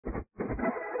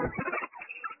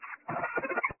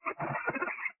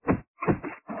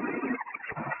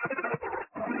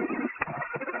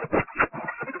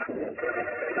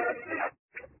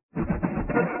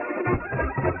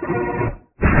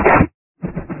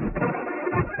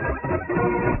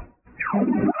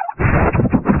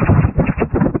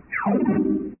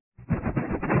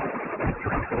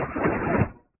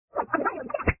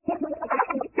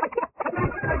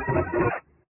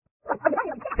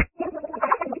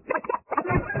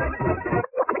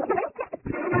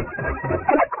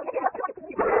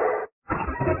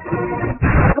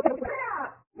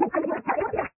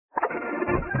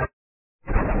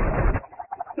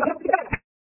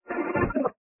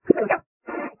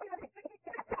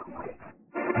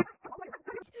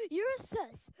You're a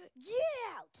sus. Get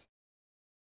out!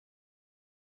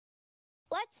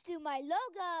 Let's do my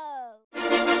logo.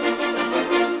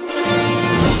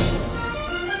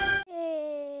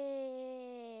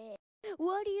 Hey,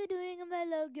 what are you doing on my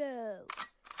logo?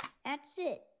 That's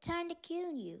it. Time to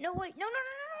kill you. No, wait. No.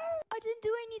 I didn't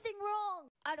do anything wrong.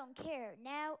 I don't care.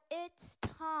 Now it's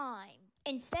time.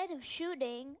 Instead of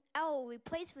shooting, I will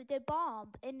replace with a bomb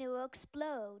and it will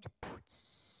explode.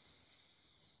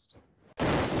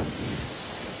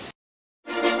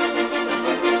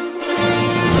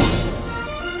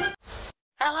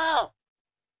 Hello!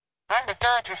 I'm the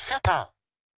csupo.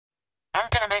 I'm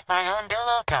gonna make my own new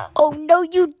logo. Oh, no,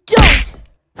 you don't!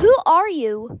 Who are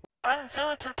you? I'm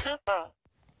csupo.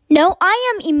 No,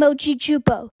 I am emoji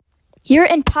csupo. You're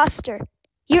imposter.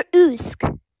 You're Usk.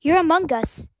 You're Among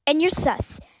Us. And you're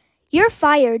sus. You're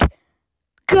fired.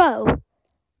 Go.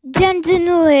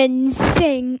 Dandelion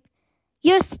sing.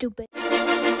 You're stupid.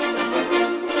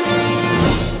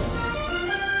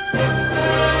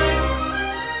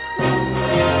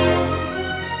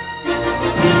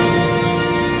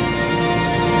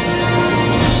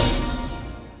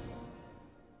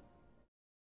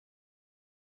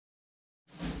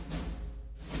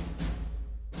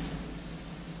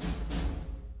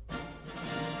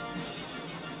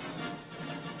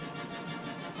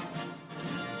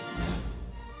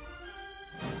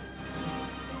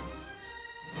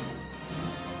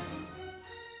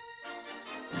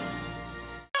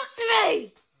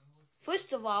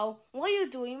 First of all, why are you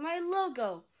doing my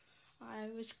logo?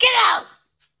 Get out!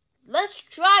 Let's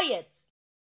try it.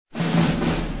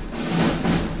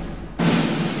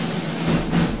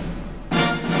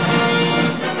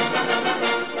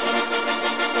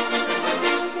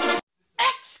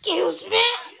 Excuse me?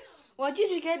 Why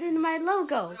did you get in my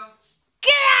logo?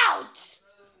 Get out!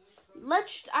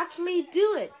 Let's actually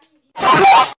do it.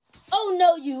 Oh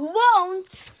no, you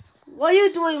won't! Why are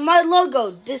you doing my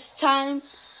logo this time?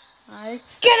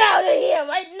 Get out of here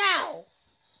right now!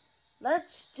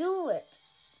 Let's do it.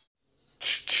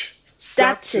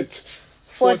 That's it.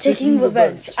 For taking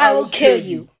revenge, I will kill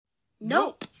you.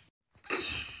 Nope.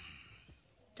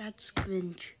 That's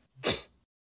cringe.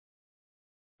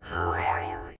 Who are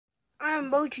you? I'm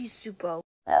emoji csupo.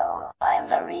 No, I'm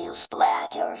the real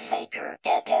splat or faker.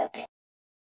 Get out.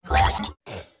 Klasky.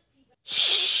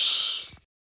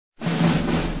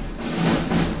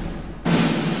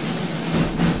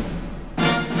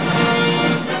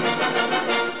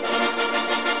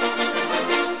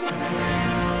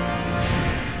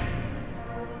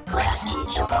 Klasky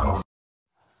csupo.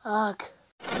 Ugh.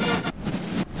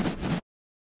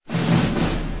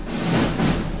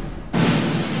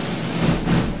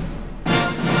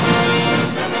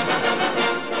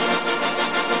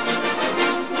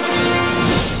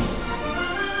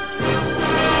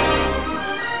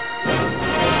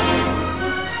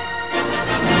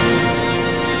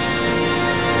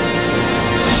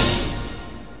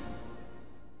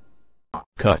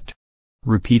 Cut.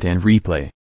 Repeat and replay.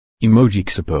 Emoji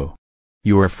csupo.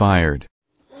 You are fired.